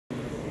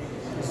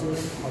Is there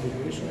any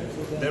calibration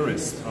for that? There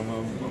is.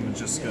 I'm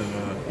just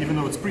gonna, even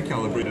though it's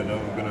pre-calibrated,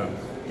 I'm gonna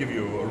give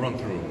you a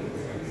run-through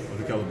of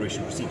the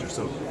calibration procedure.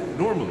 So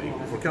normally,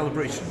 for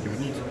calibration, you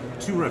would need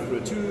two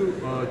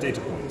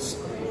data points.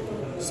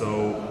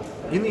 So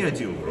in the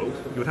ideal world,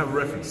 you would have a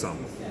reference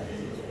sum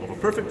of a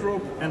perfect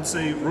rope and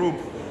say rope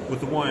with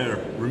the wire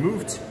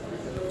removed,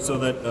 so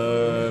that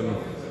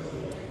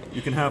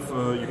you can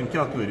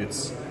calculate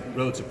its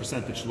relative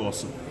percentage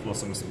loss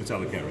of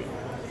metallic area.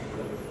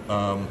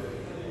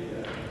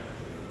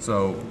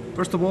 So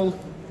first of all,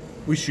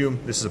 we assume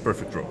this is a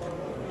perfect rope.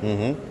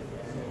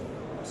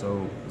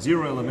 So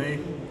 0 LMA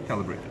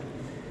calibrated.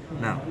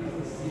 Now,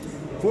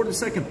 for the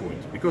second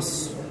point,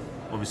 because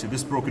obviously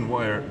this broken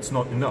wire, it's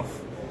not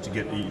enough to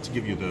give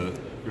you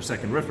your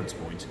second reference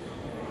point,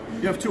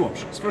 you have two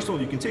options. First of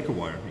all, you can take a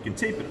wire, you can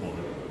tape it on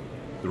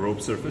the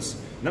rope surface,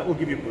 and that will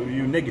give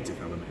you negative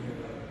LMA.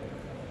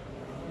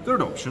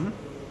 Third option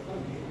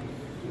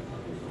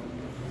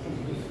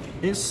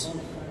is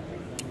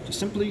to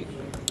simply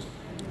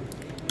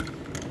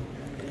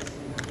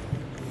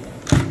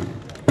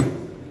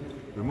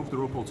remove the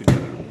rope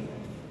altogether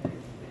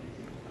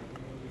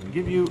and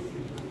give you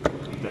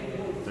the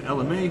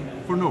LMA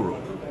for no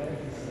rope.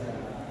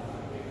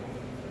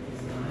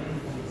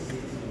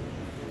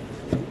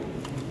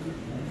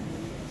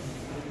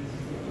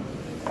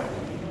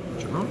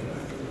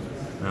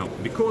 Now,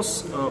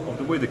 because of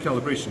the way the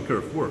calibration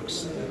curve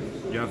works,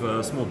 you have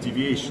a small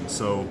deviation.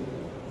 So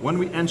when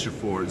we enter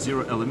for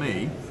 0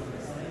 LMA,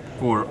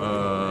 for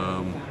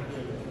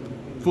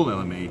full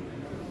LMA,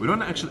 we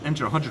don't actually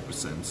enter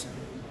 100%.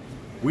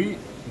 We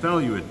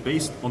value it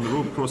based on the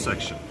rope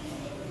cross-section.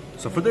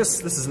 So for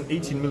this is an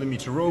 18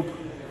 millimeter rope.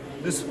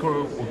 This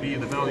curve will be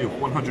the value of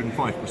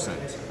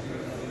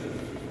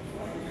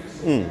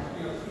 105%.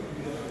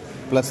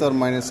 Plus or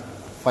minus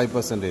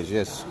 5%,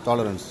 yes,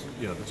 tolerance.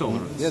 Yeah, the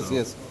tolerance. Yes, so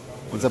yes.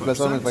 It's a plus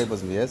or minus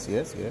 5%. Yes,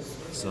 yes, yes.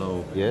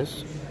 So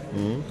yes.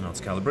 Now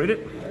it's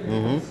calibrated.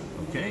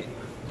 Okay.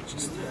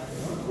 Just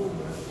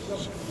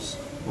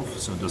off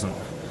so it doesn't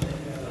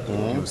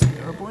give us the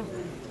error point.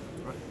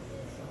 Right.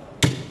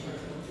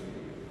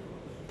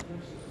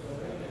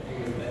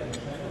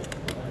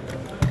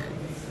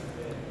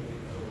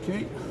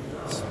 Okay.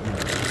 So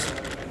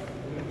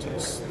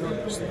just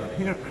start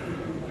here.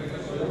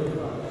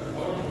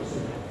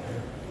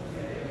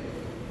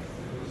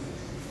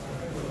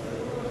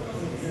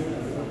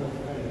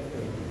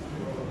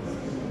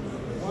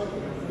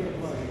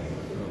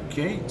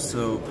 Okay,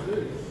 so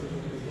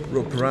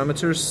rope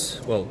parameters,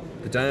 well,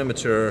 the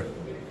diameter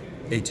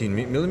 18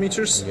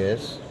 millimeters.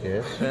 Yes,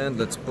 yes. And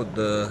let's put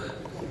the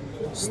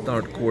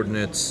start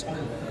coordinates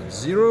at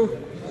 0.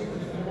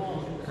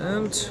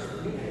 And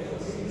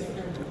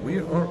we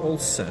are all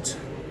set.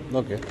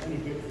 Okay.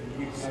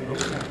 So,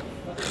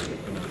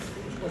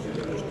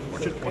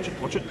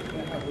 watch it.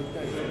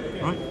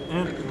 Right,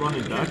 and run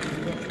it back.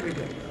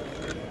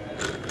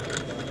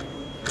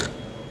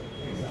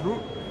 Through.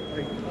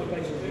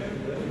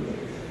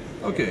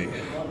 Okay,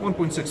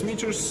 1.6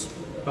 meters,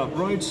 about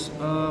right.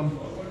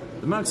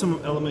 The maximum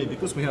LMA,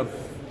 because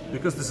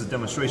this is a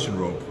demonstration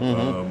rope,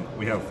 the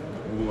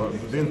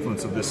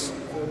influence of this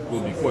will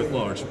be quite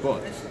large,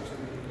 but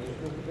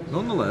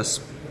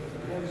nonetheless,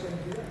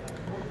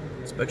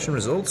 inspection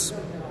results.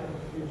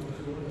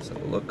 Let's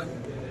have a look.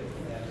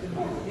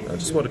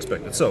 Just what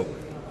expected. So,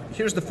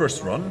 here's the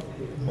first run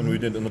when we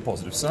did on the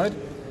positive side.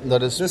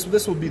 That is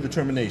this will be the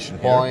termination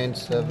here.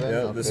 0.7. Yeah,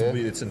 okay. This will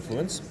be its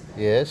influence.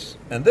 Yes.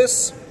 And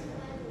this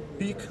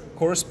peak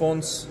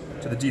corresponds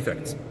to the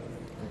defect.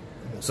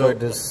 So how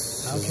can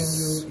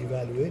you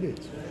evaluate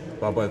it?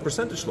 By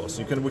percentage loss.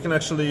 We can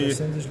actually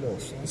Percentage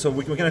loss. So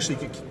we can actually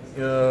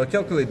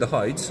calculate the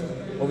height.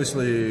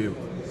 Obviously,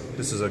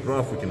 this is a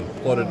graph. We can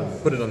plot it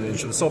and put it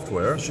into the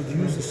software. You should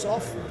use the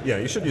software. Yeah,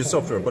 you should use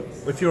software. But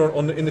if you're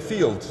in the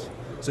field,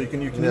 so you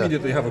can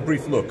immediately have a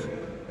brief look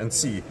and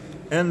see.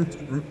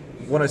 And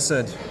what I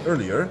said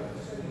earlier,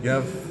 you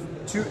have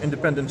two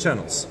independent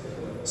channels.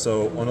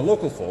 So on a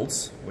local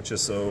fault, which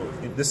is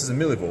this is a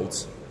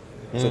millivolts,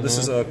 so this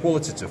is a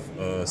qualitative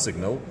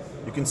signal.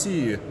 You can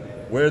see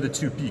where the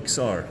two peaks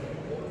are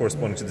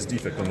corresponding to this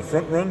defect on the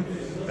front run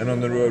and on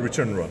the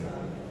return run.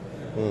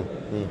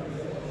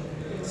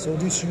 So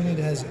this unit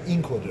has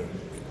encoder,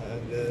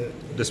 and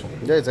This one.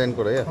 Yeah, it's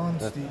encoder. Yeah.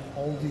 counts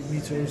all the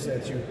meters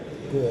that you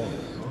go on.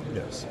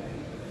 Yes.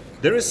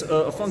 There is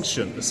a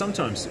function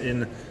sometimes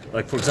in,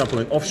 like for example,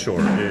 in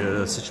offshore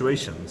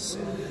situations.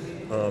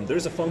 There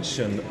is a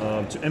function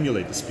to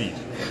emulate the speed.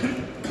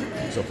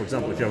 So, for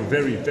example, if you have a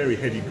very, very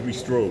heavy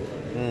greased rope,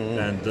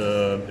 and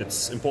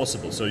it's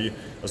impossible. So,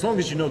 as long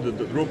as you know that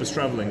the rope is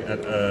traveling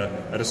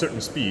at a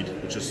certain speed,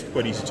 which is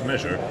quite easy to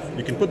measure,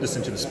 you can put this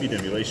into the speed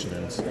emulation,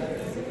 and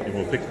it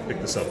will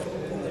pick this up.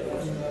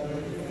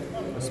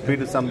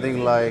 Speed is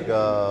something like.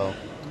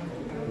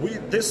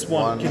 This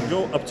one can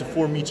go up to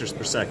 4 meters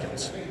per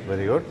second.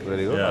 Very good,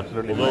 very good. Yeah.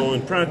 Absolutely. Although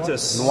in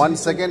practice, 1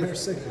 second,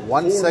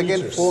 1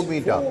 second, 4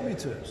 meters. 4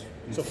 meters.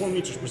 So 4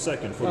 meters per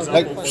second, for Oh,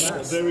 example, like-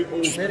 on very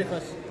old, Very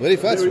fast. Very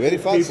fast, very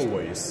old fast.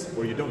 cableways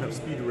where you don't have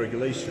speed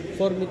regulation.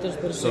 4 meters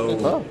per So-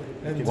 second. Oh,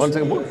 1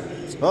 second more.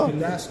 Oh. The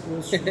last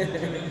question,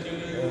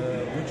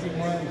 would you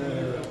mind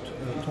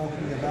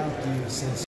talking about the